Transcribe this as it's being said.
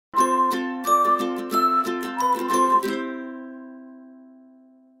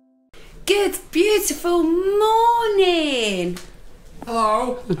Beautiful morning.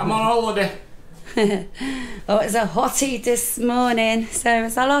 Hello, I'm on holiday. Oh, it's a hottie this morning, so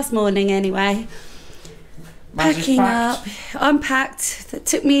it's our last morning anyway. Packing up. I'm packed. It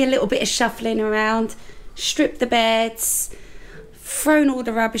took me a little bit of shuffling around, stripped the beds, thrown all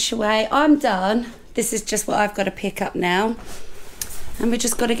the rubbish away. I'm done. This is just what I've got to pick up now. And we've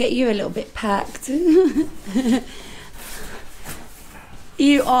just got to get you a little bit packed.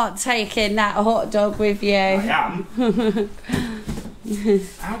 You aren't taking that hot dog with you. I am.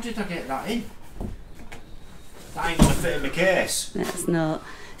 How did I get that in? That ain't gonna fit in my case. That's not.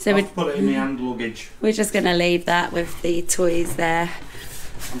 So I'll put it in my hand luggage. We're just going to leave that with the toys there.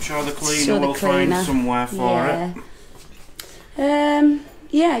 I'm sure the cleaner will find somewhere for it.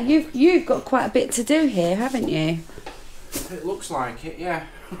 Yeah, you've got quite a bit to do here, haven't you? It looks like it, yeah.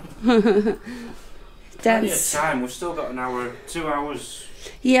 Plenty of time. We've still got an hour, 2 hours.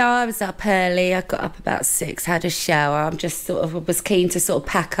 Yeah, I was up early. I got up about 6, had a shower. I'm just was keen to sort of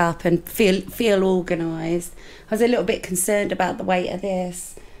pack up and feel organised. I was a little bit concerned about the weight of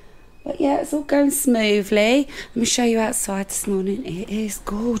this. But yeah, it's all going smoothly. Let me show you outside this morning. It is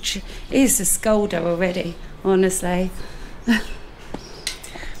gorgeous. It is a scolder already, honestly.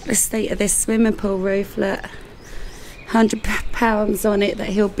 The state of this swimming pool roof, look. £100 on it that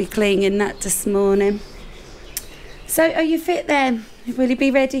he'll be cleaning that this morning. So are you fit then? Will you be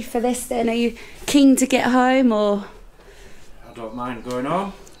ready for this then? Are you keen to get home or? I don't mind going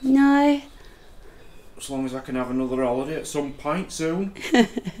home. No. As long as I can have another holiday at some point soon.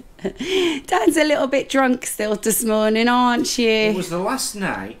 Dan's a little bit drunk still this morning, aren't you? It was the last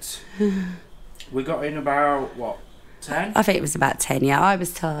night. We got in about, what, 10? I think it was about 10, yeah. I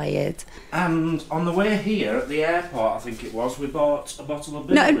was tired. And on the way here at the airport, I think it was, we bought a bottle of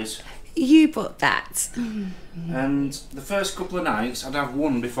Baileys. No, you bought that. And the first couple of nights, I'd have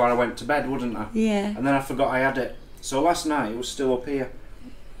one before I went to bed, wouldn't I? Yeah. And then I forgot I had it. So last night, it was still up here.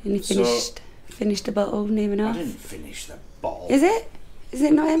 And you finished the bottle near enough? I didn't finish the bottle. Is it? Is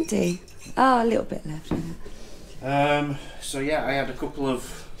it not empty? Oh, a little bit left. So yeah, I had a couple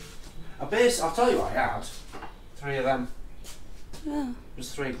of... I'll tell you what I had. 3 of them. Oh. It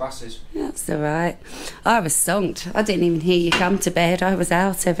was 3 glasses. That's alright. I was zonked. I didn't even hear you come to bed. I was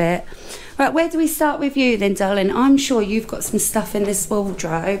out of it. Right, where do we start with you then, darling? I'm sure you've got some stuff in this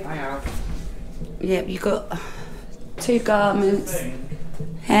wardrobe. I have. Yep, you've got 2 garments.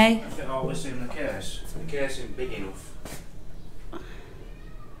 Hey? I fit all this in the case. The case isn't big enough.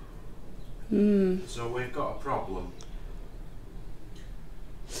 So we've got a problem.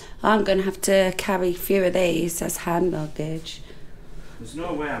 I'm going to have to carry a few of these as hand luggage. There's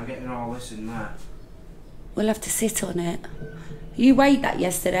no way I'm getting all this in there. We'll have to sit on it. You weighed that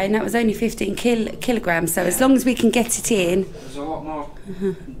yesterday and that was only 15 kilograms, so as long as we can get it in. There's a lot more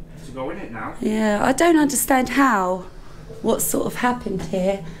to go in it now. Yeah, I don't understand what sort of happened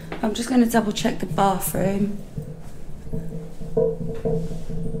here. I'm just going to double check the bathroom.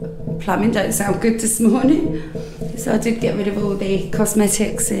 Plumbing don't sound good this morning. So I did get rid of all the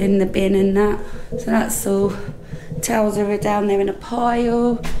cosmetics in the bin and that. So that's all. Towels are down there in a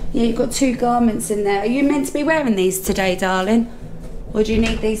pile. Yeah, you've got 2 garments in there. Are you meant to be wearing these today, darling? Or do you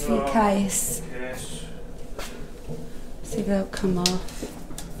need these for your case? Yes. See if they'll come off.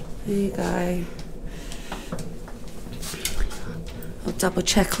 There you go. I'll double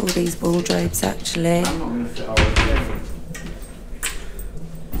check all these wardrobes actually. I'm not going to fit all this in.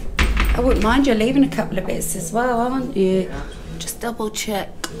 I wouldn't mind you leaving a couple of bits as well, aren't you? Yeah. Just double check.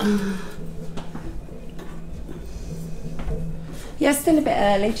 Yeah, still a bit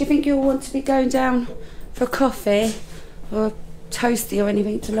early. Do you think you'll want to be going down for coffee or a toasty or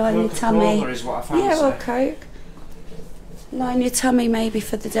anything to line your tummy? Cola is what I fancy. Yeah, or Coke. Line your tummy maybe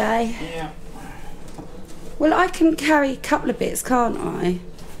for the day. Yeah. Well, I can carry a couple of bits, can't I?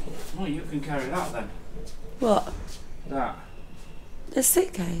 Well, you can carry that then. What? That. The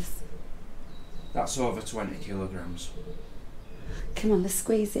suitcase. That's over 20 kilograms. Come on, let's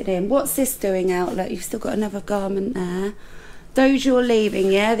squeeze it in. What's this doing out? Look, you've still got another garment there. Those you're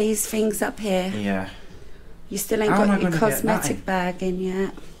leaving, yeah? These things up here? Yeah. You still ain't got your cosmetic bag in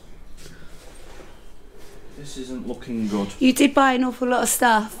yet. This isn't looking good. You did buy an awful lot of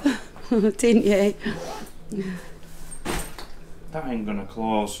stuff, didn't you? That ain't gonna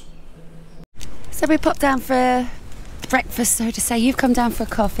close. So we popped down for breakfast, so to say. You've come down for a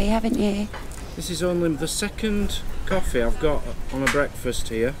coffee, haven't you? This is only the 2nd coffee I've got on a breakfast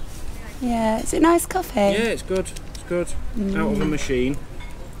here. Yeah, is it nice coffee? Yeah, it's good. It's good. Out of a machine.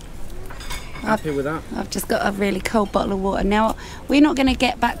 Happy with that. I've just got a really cold bottle of water. Now, we're not going to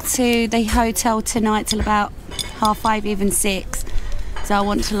get back to the hotel tonight till about 5:30, even 6. so I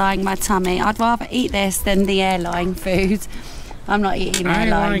want to line my tummy. I'd rather eat this than the airline food. I'm not eating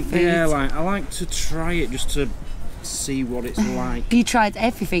airline food. I like to try it just to see what it's like. You tried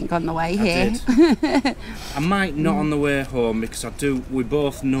everything on the way here. I did. I might not on the way home because we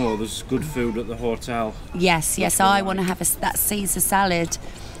both know there's good food at the hotel. Yes, I want to have that Caesar salad.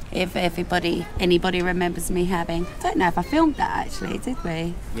 If anybody remembers me having. I don't know if I filmed that actually, did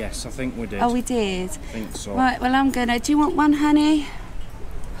we? Yes, I think we did. Oh, we did? I think so. Right, well do you want one, honey?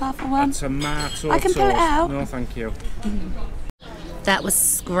 Half of one? A tomato I can pull it out. No, thank you. That was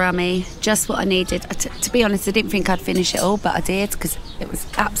scrummy, just what I needed. To be honest, I didn't think I'd finish it all, but I did because it was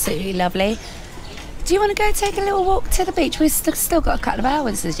absolutely lovely. Do you want to go take a little walk to the beach? We've still got a couple of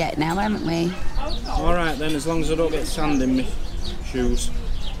hours as yet now, haven't we? All right then, as long as I don't get sand in my shoes.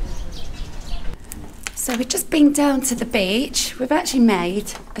 So we've just been down to the beach. We've actually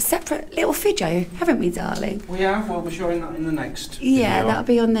made a separate little video, haven't we, darling? We have. We'll be showing that in the next Yeah, video. that'll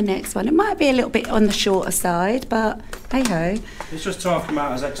be on the next one. It might be a little bit on the shorter side, but hey-ho. It's just talking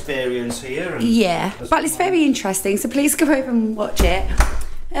about his experience here. And yeah, but it's very interesting, so please go over and watch it.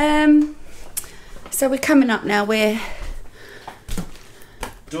 So we're coming up now. We're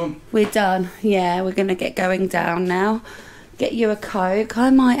done. We're done. Yeah, we're going to get going down now. Get you a Coke.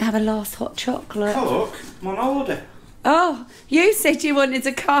 I might have a last hot chocolate. Coke? I'm on holiday. Oh, you said you wanted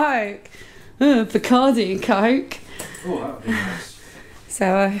a Coke. Bacardi and Coke. Oh, that would be nice.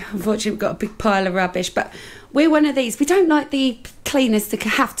 So unfortunately we've got a big pile of rubbish, but we're one of these. We don't like the cleaners to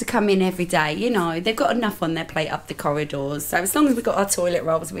have to come in every day. You know, they've got enough on their plate up the corridors. So as long as we've got our toilet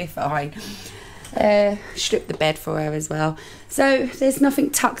rolls, we're fine. Strip the bed for her as well. So there's nothing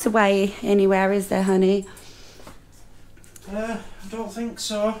tucked away anywhere, is there, honey? I don't think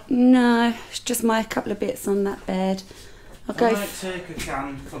so. No, it's just my couple of bits on that bed. I might take a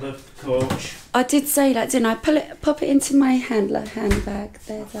can for the coach. I did say that, didn't I? Pop it into my handbag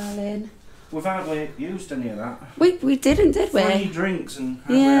there, darling. We've hardly used any of that. We didn't, did we? 3 drinks and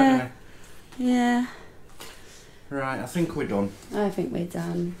hardly had any. Yeah. Right, I think we're done. I think we're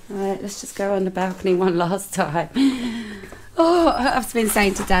done. Alright, let's just go on the balcony one last time. Oh, I've been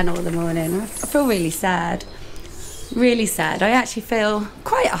saying to Dan all the morning, I feel really sad. Really sad. I actually feel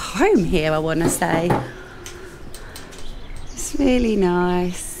quite at home here, I want to say. It's really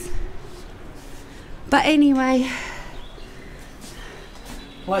nice. But anyway.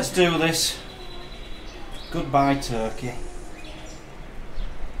 Let's do this. Goodbye, Turkey.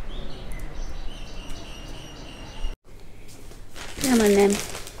 Come on then.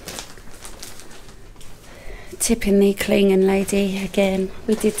 Tipping the cleaning lady again.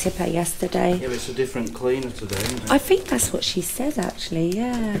 We did tip her yesterday. Yeah, but it's a different cleaner today, isn't it? I think that's what she said actually,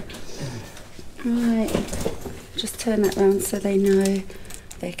 yeah. Right. Just turn that round so they know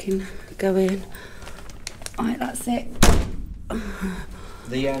they can go in. Right, that's it.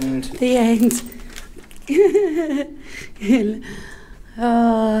 The end. The end.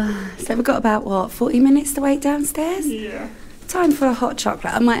 Oh, so we've got about, what, 40 minutes to wait downstairs? Yeah. Time for a hot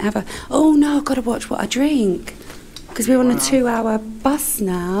chocolate. I might have a... Oh, no, I've got to watch what I drink. Because we're on a 2-hour bus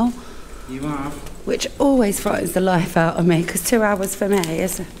now. You have. Which always frightens the life out of me, because 2 hours for me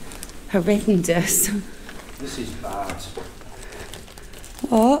is horrendous. This is bad.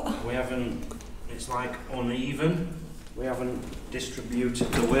 What? We haven't... It's like uneven. We haven't distributed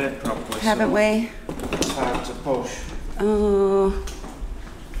the weight properly. Haven't we? It's hard to push. Oh...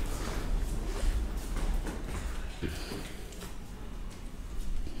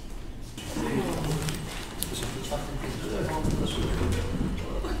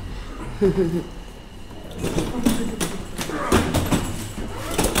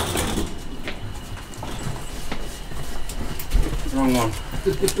 Wrong one.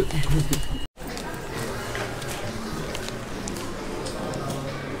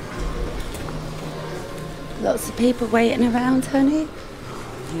 Lots of people waiting around, honey.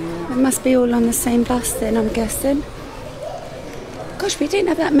 They must be all on the same bus then, I'm guessing. Gosh, we didn't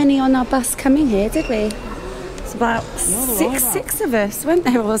have that many on our bus coming here, did we? It's about six of us, weren't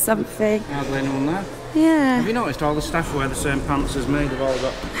there, or something? Hardly anyone there. Yeah. Have you noticed all the staff wear the same pants as me? They've all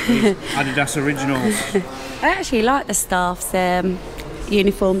got these Adidas Originals. I actually like the staff's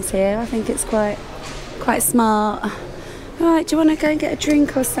uniforms here. I think it's quite smart. Right, do you want to go and get a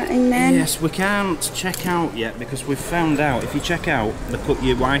drink or something then? Yes, we can't check out yet because we've found out if you check out, they cut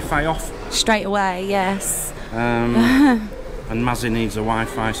your Wi-Fi off. Straight away, yes. And Mazzy needs a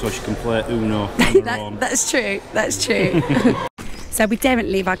Wi-Fi so she can play Uno on her own. That's true, that's true. So we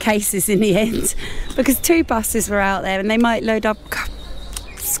didn't leave our cases in the end because 2 buses were out there and they might load up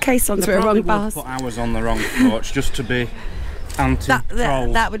case onto a wrong bus. Put ours on the wrong coach just to be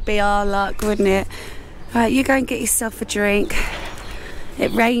anti-troll. That would be our luck, wouldn't it? Right, you go and get yourself a drink.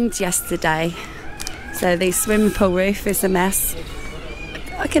 It rained yesterday, so the swimming pool roof is a mess.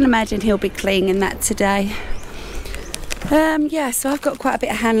 I can imagine he'll be cleaning that today. Yeah, so I've got quite a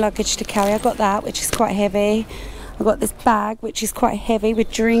bit of hand luggage to carry. I've got that, which is quite heavy. I've got this bag, which is quite heavy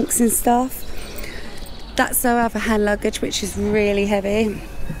with drinks and stuff. That's our other hand luggage, which is really heavy.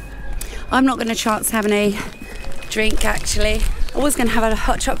 I'm not going to chance having a drink, actually. I was going to have a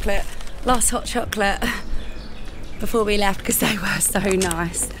hot chocolate, last hot chocolate, before we left, because they were so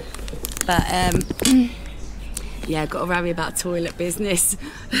nice. But, yeah, got to worry about toilet business.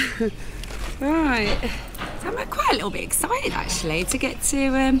 Right. So I'm quite a little bit excited, actually, to get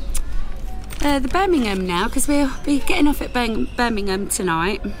to the Birmingham now, because we'll be getting off at Birmingham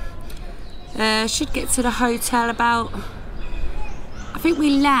tonight. Should get to the hotel about, I think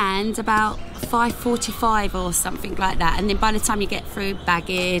we land about 5:45 or something like that, and then by the time you get through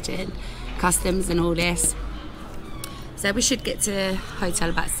baggage and customs and all this, so we should get to the hotel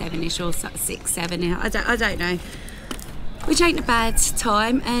about 7ish or 6, 7. I don't know, which ain't a bad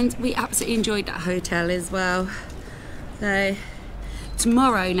time, and we absolutely enjoyed that hotel as well. So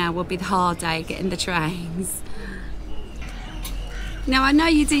tomorrow now will be the hard day, getting the trains. Now I know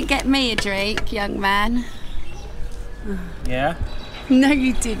you didn't get me a drink, young man. Yeah? No,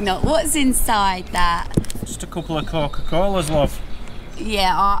 you did not. What's inside that? Just a couple of Coca-Colas, love.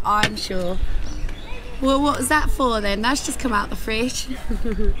 Yeah, I'm sure. Well, what was that for then? That's just come out the fridge.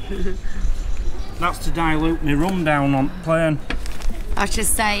 That's to dilute my rum down on the plane. I was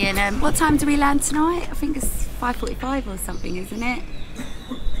just saying, what time do we land tonight? I think it's 5:45 or something, isn't it?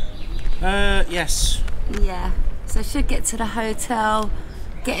 Yes. Yeah. So I should get to the hotel,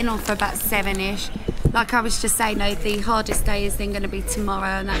 getting on for about 7ish. Like I was just saying, though, the hardest day is then going to be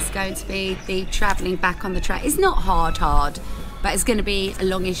tomorrow, and that's going to be the travelling back on the train. It's not hard, but it's going to be a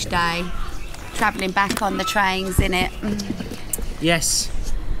longish day, travelling back on the trains, innit? Yes.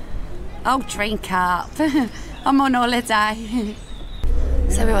 Oh, drink up. I'm on holiday.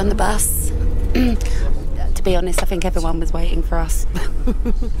 So we're on the bus. To be honest, I think everyone was waiting for us.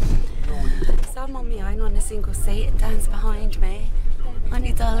 So I'm on my own on a single seat, and Dan's behind me. Aren't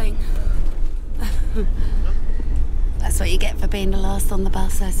you, darling? That's what you get for being the last on the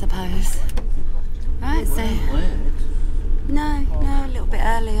bus, I suppose. Right, so... No, a little bit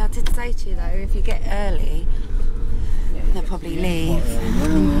early. I did say to you, though, if you get early, they'll probably leave.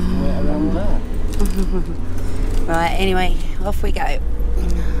 Right, anyway, off we go.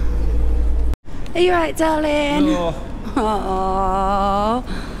 Are you right, darling? No. Aww.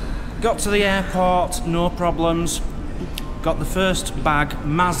 Got to the airport, no problems. Got the first bag,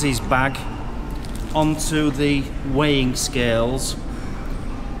 Mazzy's bag, onto the weighing scales.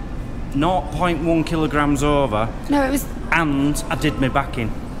 0.1 kilograms over. No, it was... And I did my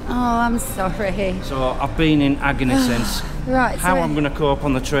backing. Oh, I'm sorry. So I've been in agony since. Right, How so... I'm going to cope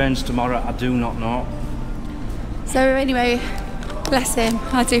on the trains tomorrow, I do not know. So anyway, bless him.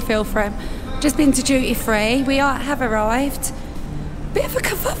 I do feel for him. Just been to duty free. We have arrived. Bit of a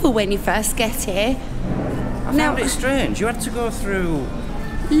kerfuffle when you first get here. I found it strange. You had to go through,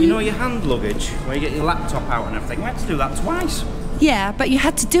 you know, your hand luggage, where you get your laptop out and everything. We had to do that twice. Yeah, but you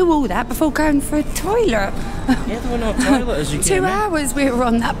had to do all that before going for a toilet. Yeah, there were no toilet as you came 2 hours we were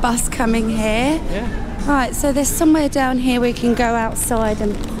on that bus coming here. Yeah. Right, so there's somewhere down here we can go outside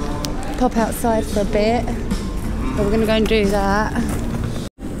and pop outside for a bit. But we're going to go and do that.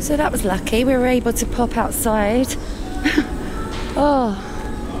 So that was lucky. We were able to pop outside. Oh,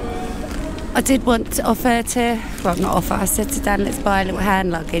 I did want to offer to, well, not offer, I said to Dan, let's buy a little hand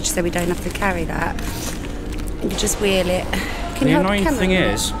luggage so we don't have to carry that. You can just wheel it. Can the annoying thing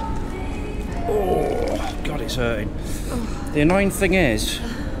is, oh, God, it's hurting. Oh. The annoying thing is,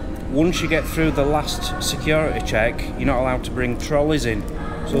 once you get through the last security check, you're not allowed to bring trolleys in.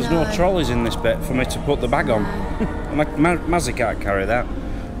 So there's no trolleys in this bit for me to put the bag on. Mazzy can't carry that.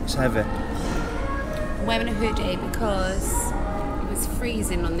 It's heavy. I'm wearing a hoodie because it was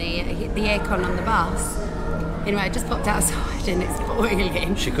freezing on the aircon on the bus. Anyway, I just popped outside and it's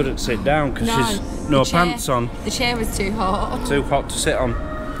boiling. She couldn't sit down because she's no pants on. The chair was too hot. Too hot to sit on.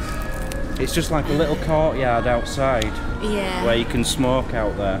 It's just like a little courtyard outside. Yeah. Where you can smoke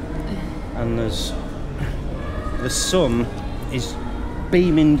out there. And there's... the sun is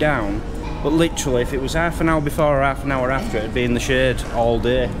beaming down. But literally, if it was half an hour before or half an hour after, it'd be in the shade all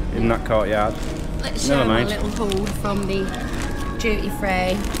day in that courtyard. Let's show them a little haul from the duty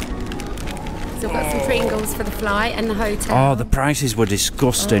free. So I've got some Pringles for the flight and the hotel. Oh, the prices were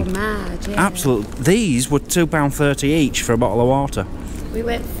disgusting. Oh, mad, yeah. Absolutely. These were £2.30 each for a bottle of water. We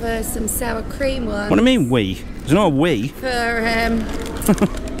went for some sour cream ones. What do you mean we? There's no we. For,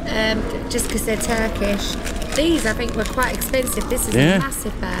 just because they're Turkish. These I think were quite expensive. This is Yeah. a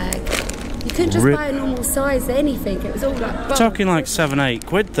massive bag. You couldn't just buy a normal size anything. It was all like bulk. Talking like 7-8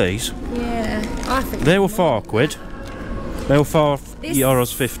 quid these. Yeah, I think They were 4 quid. They were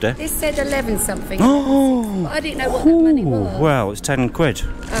 €4 50. This said 11 something. Oh, But I didn't know what that money was. well, it's 10 quid.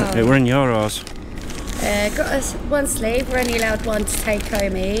 It were in euros. Got us one sleeve. We're only allowed one to take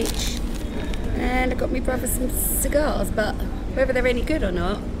home each. And I got my brother some cigars, but whether they're any good or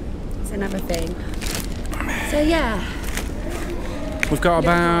not is another thing. So yeah. We've got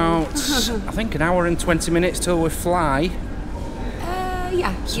about, I think, an hour and 20 minutes till we fly.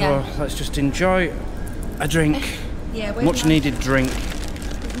 Yeah. So let's just enjoy a drink. Yeah. Much needed drink.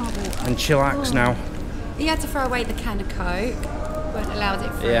 My water? And chillax now. He had to throw away the can of Coke. Weren't allowed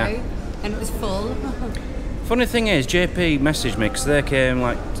it through. Yeah. And it was full. Funny thing is, JP messaged me because they came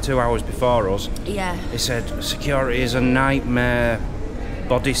like 2 hours before us. Yeah. He said security is a nightmare,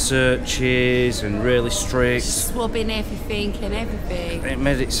 body searches and really strict. Swabbing everything and everything. It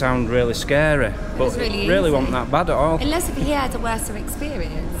made it sound really scary, but was really it really easy. wasn't that bad at all. Unless if he had a worse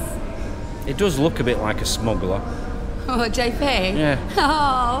experience. It does look a bit like a smuggler. Oh, JP? Yeah.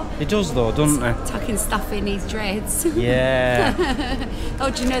 Oh. It does though, doesn't it? Tucking stuff in his dreads. Yeah.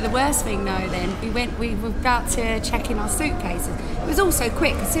 Oh, do you know the worst thing though then? We were about to check in our suitcases. It was all so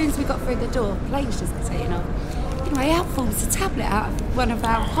quick. As soon as we got through the door, the plane's just taking off. Anyway, out falls a tablet out of one of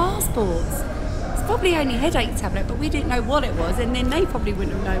our passports. It's probably only a headache tablet, but we didn't know what it was, and then they probably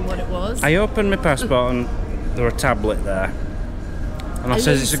wouldn't have known what it was. I opened my passport and there was a tablet there. And I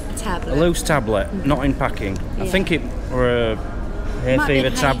says it's a loose tablet, not in packing. Yeah. I think it were a hay Might be fever a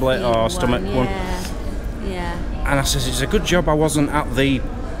hay tablet fever or stomach one. Yeah. And I says it's a good job I wasn't at the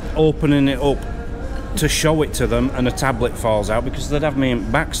opening it up to show it to them and a tablet falls out, because they'd have me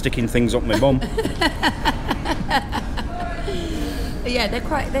back sticking things up my bum. Yeah,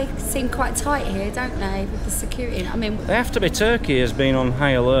 they seem quite tight here, don't they, with the security? I mean, They have to be. Turkey has been on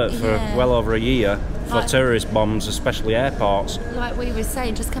high alert for Yeah. well over a year for Like- terrorist bombs, especially airports. like we were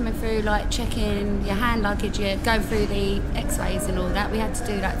saying, just coming through, like checking your hand luggage, you're going through the x-rays and all that, we had to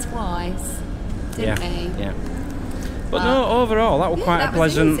do that twice, didn't we? Yeah. But no, overall, that was Yeah, quite that a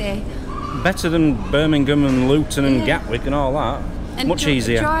pleasant, was easy. better than Birmingham and Luton and Yeah. Gatwick and all that. And Much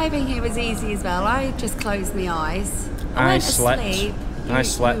easier. Driving here was easy as well. I just closed my eyes. I went slept. asleep. I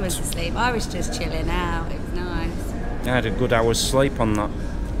slept. You was asleep. I was just chilling out. It was nice. I had a good hour's sleep on that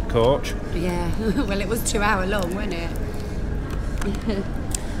coach. Yeah. Well, it was 2 hour long, wasn't it?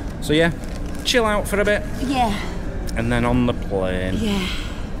 So yeah, chill out for a bit Yeah. and then on the plane. Yeah.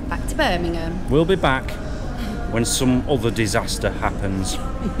 Back to Birmingham. We'll be back when some other disaster happens,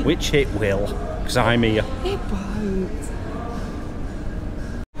 which it will, because I'm here. It won't.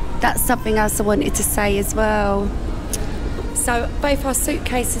 That's something else I wanted to say as well. So both our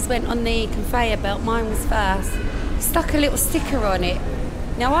suitcases went on the conveyor belt. Mine was first. Stuck a little sticker on it.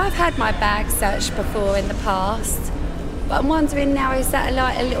 Now I've had my bag searched before in the past, but I'm wondering now, is that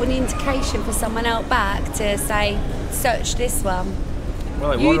like a little indication for someone out back to say, search this one?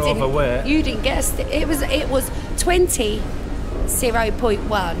 Well, it was overweight. You didn't get a stick. It was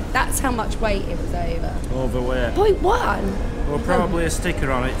 20.1. That's how much weight it was over. Overweight. 0.1. Well, probably a sticker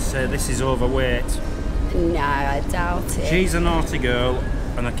on it to say this is overweight. No, I doubt it. She's a naughty girl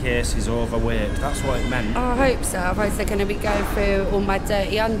and the case is overweight. That's what it meant. I hope so. Otherwise they're going to be going through all my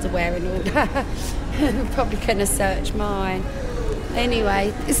dirty underwear and all that. Probably going to search mine.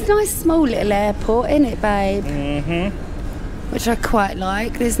 Anyway, it's a nice small little airport, isn't it, babe? Mm-hmm. Which I quite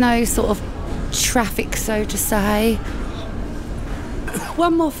like. There's no sort of traffic, so to say.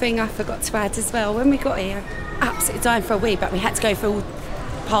 One more thing I forgot to add as well. When we got here, absolutely dying for a wee, but we had to go through all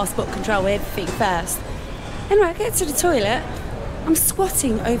passport control, everything first. Anyway, I get to the toilet. I'm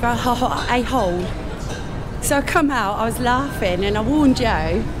squatting over a hole. So I come out, I was laughing, and I warned you.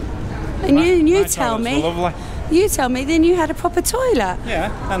 And you tell me. Lovely. You tell me then you had a proper toilet.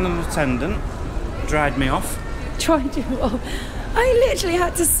 Yeah, and an attendant dried me off. Tried you off. I literally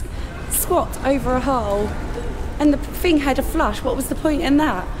had to squat over a hole, and the thing had a flush. What was the point in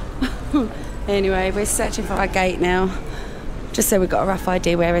that? Anyway, we're searching for our gate now, just so we've got a rough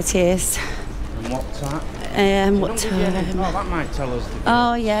idea where it is. And what's that? What time? Oh, that might tell us.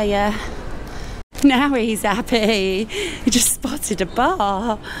 Oh, yeah. Now he's happy. He just spotted a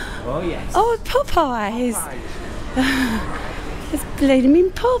bar. Oh, yes. Oh, Popeyes. It's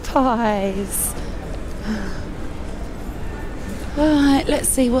blooming Popeyes. Right, let's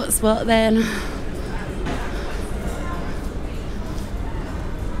see what's what then.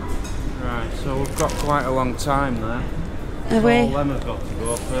 Right, so we've got quite a long time there. Have we? All them have got to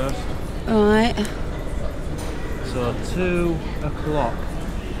go first. Right. So 2 o'clock.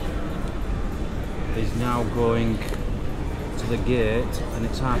 is now going to the gate, and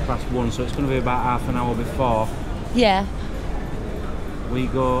it's 1:30, so it's going to be about half an hour before. Yeah. We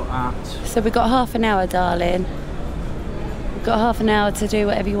go at... So we've got half an hour, darling. We've got half an hour to do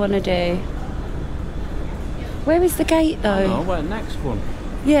whatever you want to do. Where is the gate, though? No, we're next one.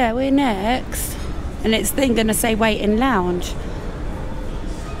 Yeah, we're next. And it's then going to say waiting lounge.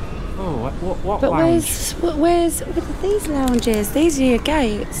 Oh, what but lounge? Where's these lounges? These are your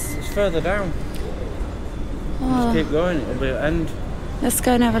gates. It's further down. Oh. Just keep going, it'll be at end. Let's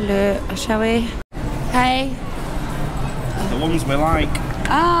go and have a look, shall we? Hey. The ones we like.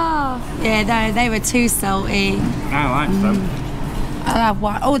 Oh, yeah, no, they were too salty. I like them. I'll have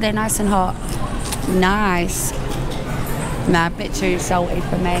one. Oh, they're nice and hot. Nice. Nah, a bit too salty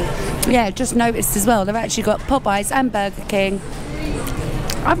for me. Yeah, just noticed as well, they've actually got Popeyes and Burger King.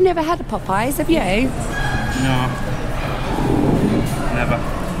 I've never had a Popeyes, have you? No. Never.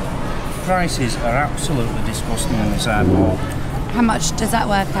 Prices are absolutely disgusting on this airport. How much does that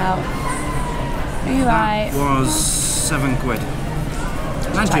work out? Are you right? That was £7.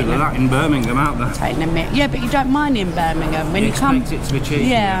 Imagine that in Birmingham, out there. Taking a minute. Yeah, but you don't mind in Birmingham when you come. Expect it to be cheap.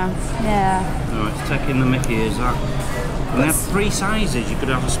 Yeah, yeah. No, it's taking the mickey, is that? And they have 3 sizes. You could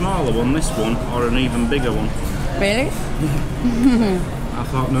have a smaller one, this one, or an even bigger one. Really? I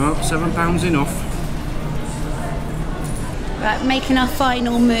thought, no, £7 enough. Right, making our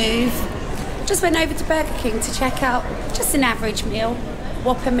final move. Just went over to Burger King to check out just an average meal,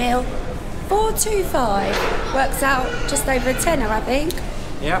 Whopper meal. $4.25 works out just over a tenner, I think.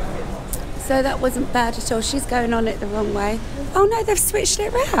 Yep. So that wasn't bad at all. She's going on it the wrong way. Oh no, they've switched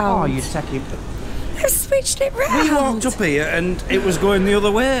it round. Oh, you're taking... They've switched it round. We walked up here and it was going the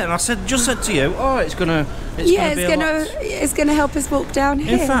other way, and I said to you, oh, it's gonna help us walk down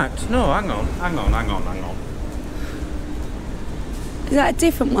here. In fact, no, hang on. Is that a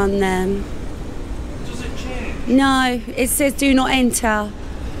different one then? Does it change? No, it says do not enter.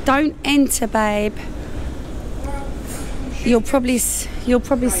 Don't enter, babe. You'll probably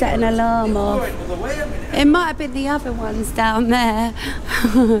set an alarm off. It might have been the other ones down there.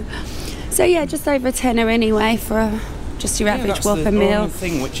 So yeah, just over a tenner anyway for just your average Whopper meal. That's the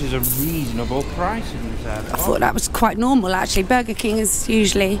only thing which is a reasonable price in this airport. I thought that was quite normal actually. Burger King is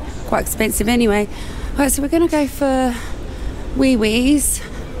usually quite expensive anyway. Right, so we're going to go for wee wees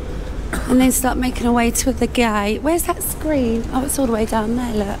and then start making our way to the gate. Where's that screen? Oh, it's all the way down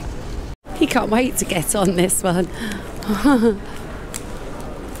there, look. He can't wait to get on this one.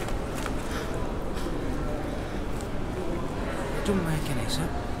 Don't make any sense.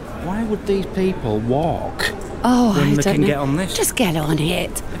 Why would these people walk when they can get on this? Just get on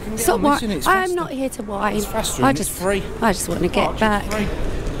it. Stop whining. I'm not here to whine. It's faster and it's free. I just want to get back.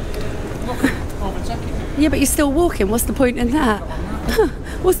 Look, overtaking it. Yeah, but you're still walking. What's the point in that?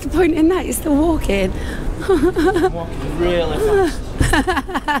 What's the point in that? You're still walking. I'm walking really fast.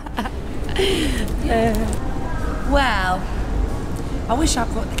 Well, I wish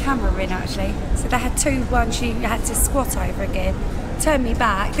I'd brought the camera in actually. So they had 2 ones you had to squat over again. Turn me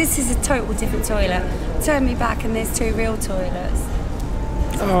back. This is a total different toilet. Turn me back and there's 2 real toilets.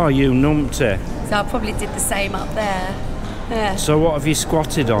 Oh, you numpty. So I probably did the same up there. Yeah. So what have you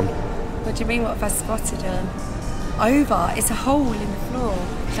squatted on? What do you mean, what have I squatted on? Over. It's a hole in the floor.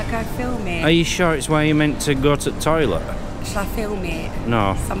 Shall I go film it? Are you sure it's where you meant to go to the toilet? Shall I film it?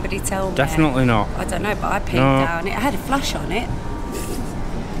 No. Somebody tell me. Definitely not. I don't know, but I peed down it. I had a flush on it.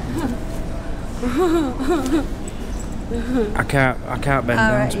 I can't bend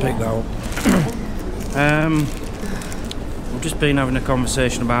down to pick that up. We've just been having a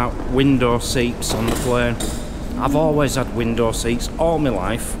conversation about window seats on the plane. I've always had window seats all my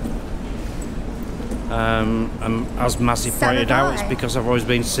life. And as Mazzy pointed out, it's because I've always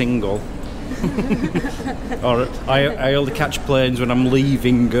been single. Or I only catch planes when I'm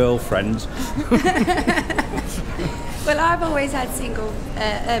leaving girlfriends. Well, I've always had single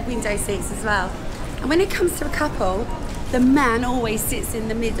window seats as well. And when it comes to a couple, the man always sits in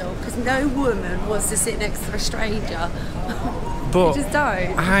the middle because no woman wants to sit next to a stranger. But You just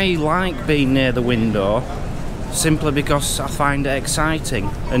don't. I like being near the window simply because I find it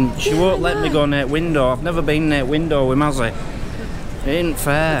exciting. And she won't let me go near the window. I've never been near the window with Mazzy. It ain't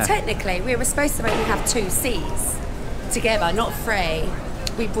fair. Well, technically, we were supposed to only have 2 seats together, not 3.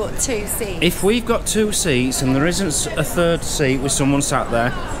 We brought 2 seats. If we've got 2 seats and there isn't a 3rd seat with someone sat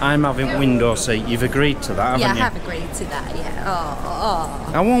there, I'm having window seat. You've agreed to that, haven't you? Yeah, I have agreed to that, yeah.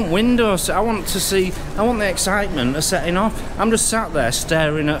 Oh. I want window seat. I want the excitement of setting off. I'm just sat there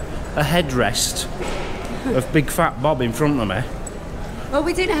staring at a headrest of Big Fat Bob in front of me. Well,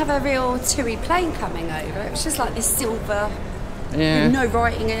 we didn't have a real TUI plane coming over. It was just like this silver Yeah. No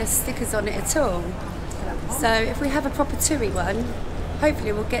writing and stickers on it at all. So if we have a proper TUI one,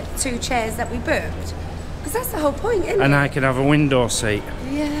 hopefully we'll get 2 chairs that we booked. Because that's the whole point, isn't it? And I can have a window seat.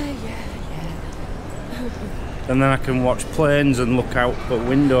 Yeah. And then I can watch planes and look out the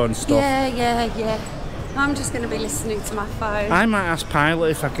window and stuff. Yeah. I'm just going to be listening to my phone. I might ask pilot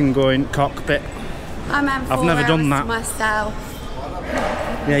if I can go in cockpit. I've never done that. To myself.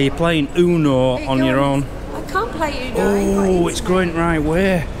 Yeah, you're playing Uno on your own. I can't play Uno. Oh, it's going right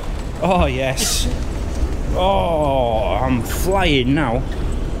way. Oh, yes. Oh, I'm flying now.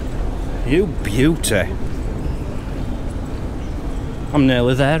 You beauty. I'm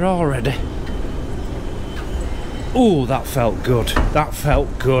nearly there already. Oh, that felt good. That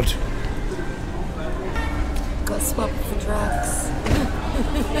felt good. Got swapped for drugs.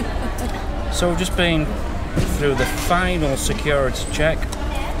 So we've just been through the final security check.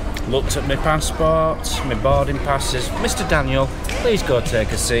 Looked at my passport, my boarding passes. Mr. Daniel, please go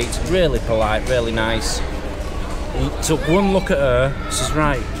take a seat. Really polite, really nice. Took one look at her, says,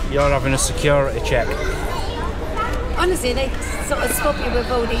 right, you're having a security check. Honestly, they sort of swab you with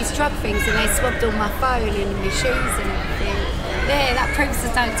all these drug things, and they swabbed all my phone and my shoes and everything. There, that proves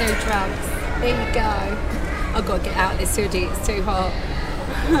I don't do drugs. There you go. I've got to get out of this hoodie, it's too hot.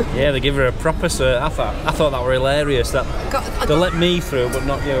 Yeah, they give her a proper cert. I thought that were hilarious. That they let me through, but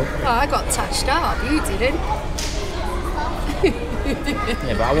not you. Oh, I got touched up. You didn't.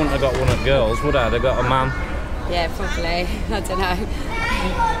 Yeah, but I wouldn't have got one of girls, would I? I'd have got a man. Yeah, probably. I don't know.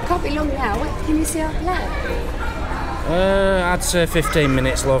 Can't be long now. Wait, can you see our play? I'd say 15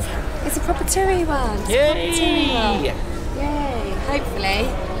 minutes, love. It's a proper TUI one. Yay! Yay! Hopefully.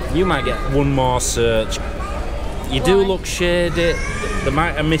 You might get one more search. You do look shady. They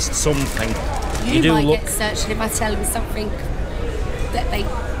might have missed something. You do might get searched if I tell them something that I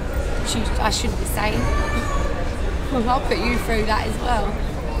shouldn't be saying. Well, I'll put you through that as well.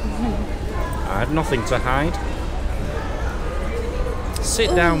 I have nothing to hide.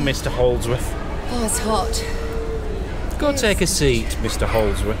 Sit down, Mr. Holdsworth. Oh, it's hot. Go take a seat, Mr.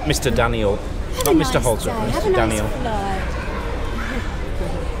 Holdsworth. Mr. Daniel. Not Mr. Holdsworth, Mr. Daniel.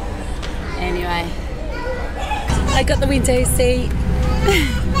 Anyway, I got the window seat.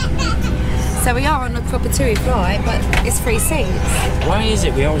 So we are on a proper TUI flight, but it's 3 seats. Why is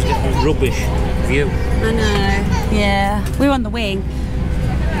it we always get a rubbish view? I know. Yeah, we're on the wing.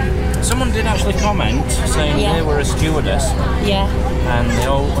 Someone did actually comment saying they were a stewardess. Yeah. And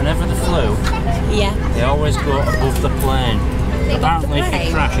whenever they flew, they always go above the plane. Apparently, if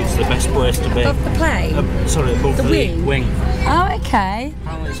you crash, it's the best place to be. Above the plane? Above the wing. Oh, okay.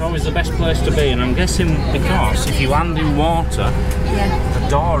 Apparently, it's always the best place to be, and I'm guessing because if you land in water, the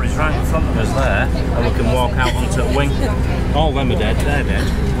door is right in front of us there, and we can walk out onto the wing. All them are dead, they're dead.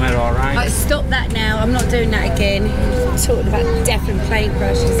 We're alright. Right, stop that now. I'm not doing that again. I'm talking about death and plane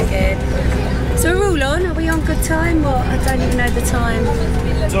crashes again. So we're all on. Are we on good time? What? I don't even know the time.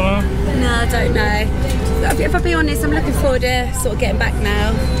 Don't know. No, I don't know. If I'll be honest, I'm looking forward to sort of getting back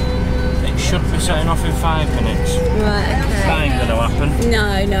now. It should be setting off in 5 minutes. Right, okay. That ain't going to happen.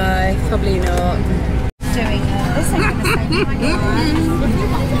 No, probably not. Doing this ain't going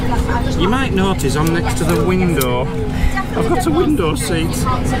to You might notice I'm next to the window. I've got a window seat.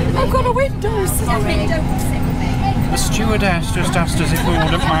 I've got a window seat. The stewardess just asked us if we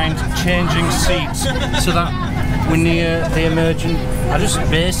wouldn't mind changing seats so that we're near the emergent. I just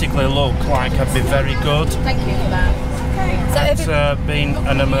basically look like I'd be very good. Thank you for that. At being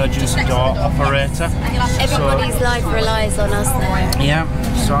an emergency door operator. Everybody's life relies on us now. Yeah,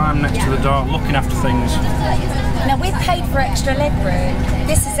 so I'm next to the door looking after things. Now we've paid for extra leg room.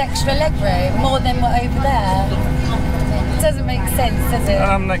 This is extra leg room, more than what over there. It doesn't make sense, does it?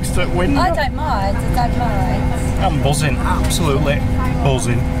 I'm next to the window. I don't mind. I'm buzzing, absolutely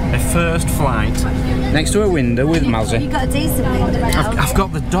buzzing. A first flight next to a window with Mazzy. You've got a decent window now. I've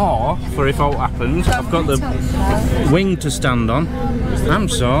got the door for if all happens. I've got the wing to stand on. I'm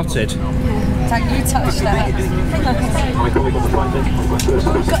sorted. Don't you touch that.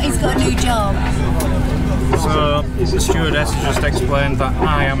 He's got a new job. So the stewardess has just explained that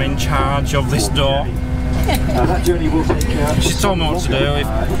I am in charge of this door. She's told me what to do.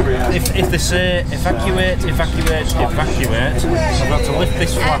 If they say evacuate, I've got to lift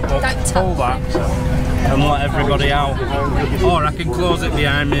this flap up, pull that, and let everybody out. Or I can close it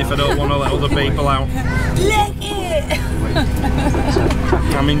behind me if I don't want to let other people out. Let it!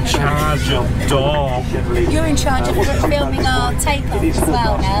 I'm in charge of door. You're in charge of filming our takeoff as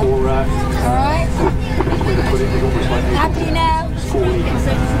well now. Alright? Happy now?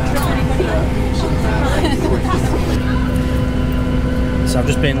 So I've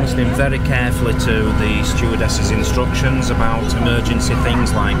just been listening very carefully to the stewardess's instructions about emergency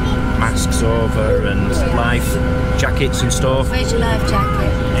things like masks over and life jackets and stuff. Where's your life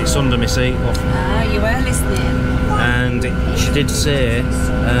jacket? It's under my seat. Look. Oh, you were listening. And she did say,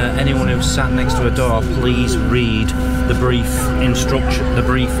 anyone who's sat next to a door, please read the brief instruction, the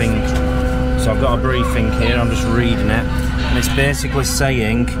briefing. So I've got a briefing here, I'm just reading it. And it's basically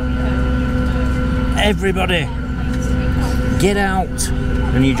saying, everybody, get out.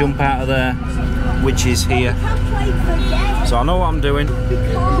 And you jump out of there, which is here. So I know what I'm doing.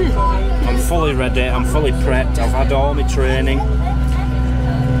 I'm fully ready, I'm fully prepped, I've had all my training.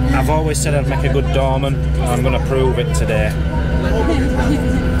 I've always said I'd make a good doorman, and I'm going to prove it today.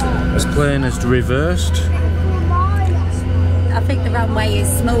 As plane as reversed. I think the runway is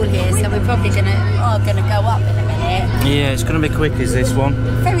small here, so we're probably gonna go up in a minute. Yeah, it's going to be quick as this one.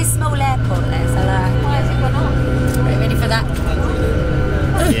 Very small airport there, so like, ready for that?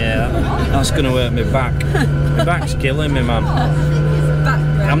 Yeah, that's going to hurt me back. My back's killing me, man.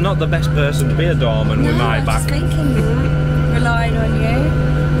 I'm not the best person to be a doorman with my back. I'm just thinking, relying on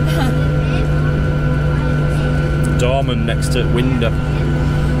you. Doorman next to window.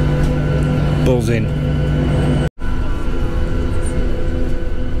 Buzzing.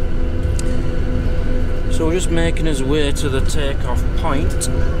 So we're just making his way to the takeoff point.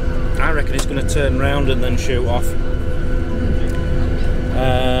 I reckon it's going to turn round and then shoot off.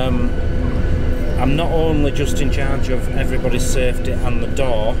 I'm not only just in charge of everybody's safety and the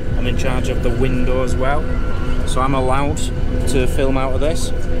door, I'm in charge of the window as well. So I'm allowed to film out of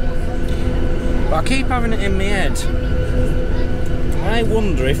this. But I keep having it in my head. I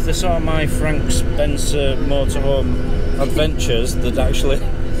wonder if they saw my Frank Spencer motorhome adventures that actually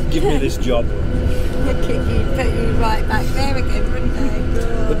give me this job. Look at you, put you right back there again, wouldn't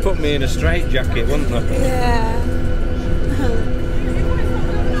they? They'd put me in a straitjacket, wouldn't they? Yeah.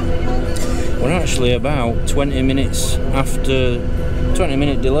 We're actually about 20 minutes after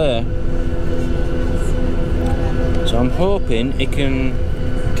 20-minute delay. So I'm hoping it can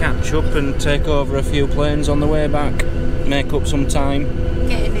catch up and take over a few planes on the way back, make up some time.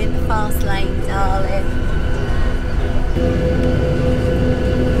 Getting in the fast lane, darling.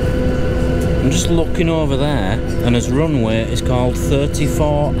 I'm just looking over there, and his runway is called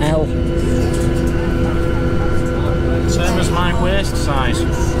 34L. Same as my waist size.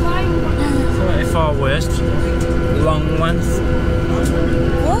 34 waist, long length.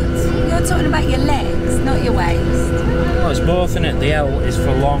 What? You're talking about your legs, not your waist. Well, it's both in it. The L is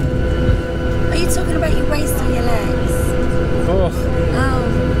for long. Are you talking about your waist or your legs? Both. Oh.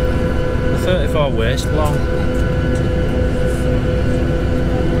 The 34 waist, long.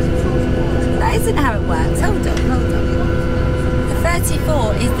 That isn't how it works. Hold on. The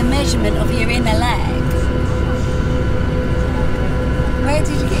 34 is the measurement of your inner leg. Where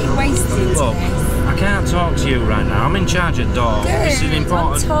did you get your waist into Look, this? I can't talk to you right now. I'm in charge of door. Good. This is an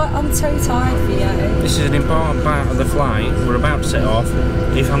important. I'm so tired for you. This is an important part of the flight. We're about to set off.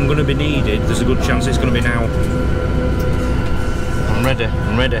 If I'm going to be needed, there's a good chance it's going to be now. I'm ready.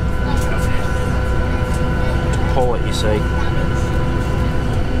 I'm ready. To pull it, you see.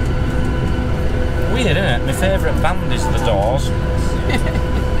 Weird, isn't it? My favourite band is the Doors.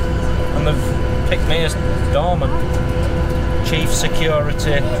 And they've picked me as doorman. Chief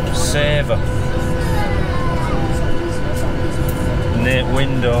Security Saver. Nate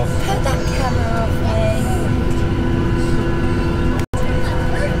Window. Put that camera off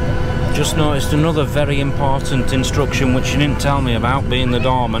me. Just noticed another very important instruction which you didn't tell me about, being the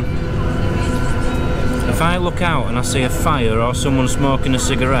doorman. If I look out and I see a fire or someone smoking a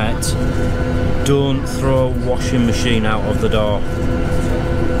cigarette, don't throw a washing machine out of the door.